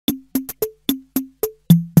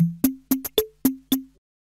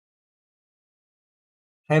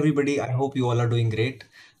Hi everybody, I hope you all are doing great.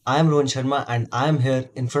 I am Rohan Sharma and I am here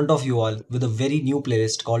in front of you all with a very new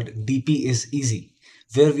playlist called DP is Easy,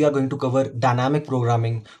 where we are going to cover dynamic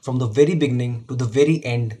programming from the very beginning to the very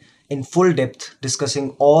end in full depth,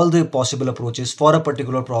 discussing all the possible approaches for a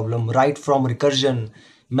particular problem, right from recursion,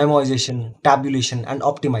 memoization, tabulation, and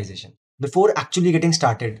optimization. Before actually getting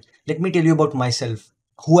started, let me tell you about myself.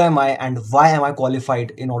 Who am I and why am I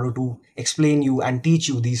qualified in order to explain you and teach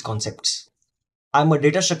you these concepts? I'm a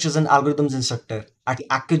data structures and algorithms instructor at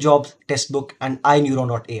AccurJobs, Testbook, and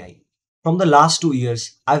iNeuron.ai. From the last 2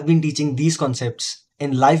 years, I've been teaching these concepts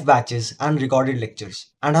in live batches and recorded lectures,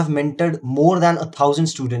 and have mentored more than 1,000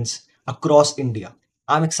 students across India.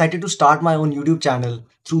 I'm excited to start my own YouTube channel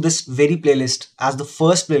through this very playlist as the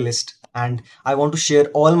first playlist, and I want to share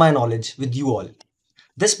all my knowledge with you all.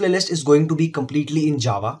 This playlist is going to be completely in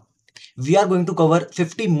Java. We are going to cover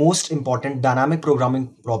 50 most important dynamic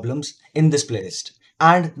programming problems in this playlist.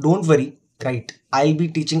 And don't worry, right? I'll be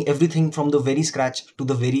teaching everything from the very scratch to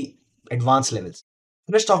the very advanced levels.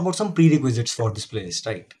 Let's talk about some prerequisites for this playlist,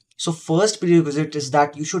 right? So first prerequisite is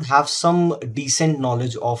that you should have some decent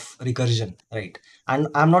knowledge of recursion, right? And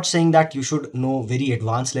I'm not saying that you should know very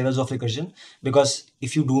advanced levels of recursion, because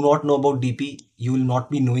if you do not know about DP, you will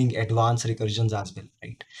not be knowing advanced recursions as well,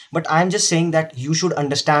 right? But I'm just saying that you should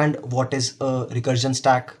understand what is a recursion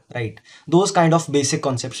stack, right? Those kind of basic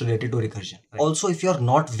concepts related to recursion. Right? Also, if you're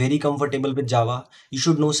not very comfortable with Java, you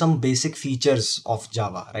should know some basic features of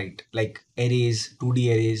Java, right? Like arrays,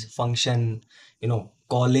 2D arrays, function,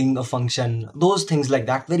 calling a function, those things like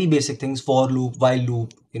that, very basic things, for loop, while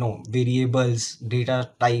loop, variables,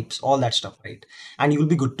 data types, all that stuff, right? And you will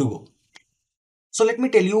be good to go. So let me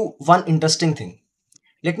tell you one interesting thing.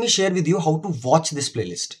 Let me share with you how to watch this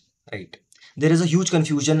playlist, right? There is a huge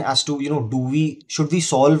confusion as to, should we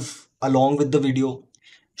solve along with the video?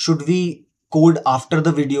 Should we code after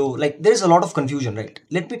the video? Like, there is a lot of confusion, right?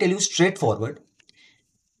 Let me tell you straightforward.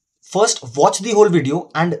 First, watch the whole video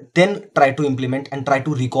and then try to implement and try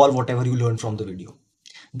to recall whatever you learned from the video.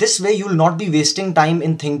 This way, you will not be wasting time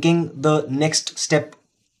in thinking the next step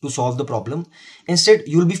to solve the problem. Instead,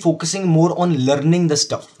 you will be focusing more on learning the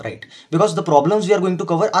stuff, right? Because the problems we are going to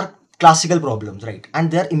cover are classical problems, right? And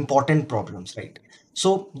they are important problems, right?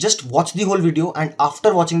 So just watch the whole video, and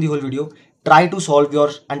after watching the whole video, try to solve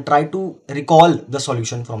yours and try to recall the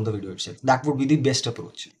solution from the video itself. That would be the best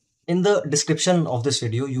approach. In the description of this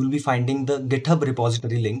video, you will be finding the GitHub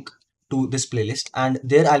repository link to this playlist, and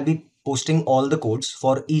there I'll be posting all the codes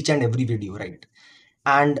for each and every video, right?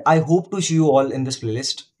 And I hope to see you all in this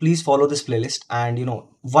playlist. Please follow this playlist, and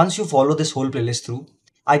once you follow this whole playlist through,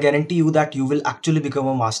 I guarantee you that you will actually become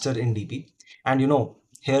a master in DP. And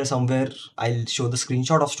here somewhere I'll show the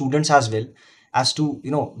screenshot of students as well, as to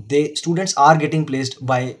students are getting placed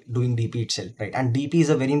by doing DP itself, right? And DP is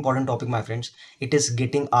a very important topic, my friends. It is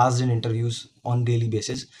getting asked in interviews on daily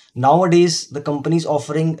basis. Nowadays the companies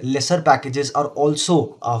offering lesser packages are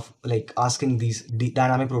also like asking these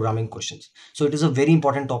dynamic programming questions. So it is a very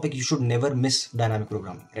important topic. You should never miss dynamic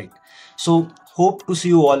programming, right? So hope to see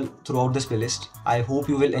you all throughout this playlist. I hope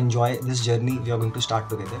you will enjoy this journey we are going to start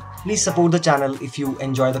together. Please support the channel if you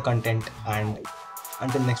enjoy the content, and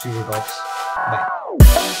until next video talks, bye.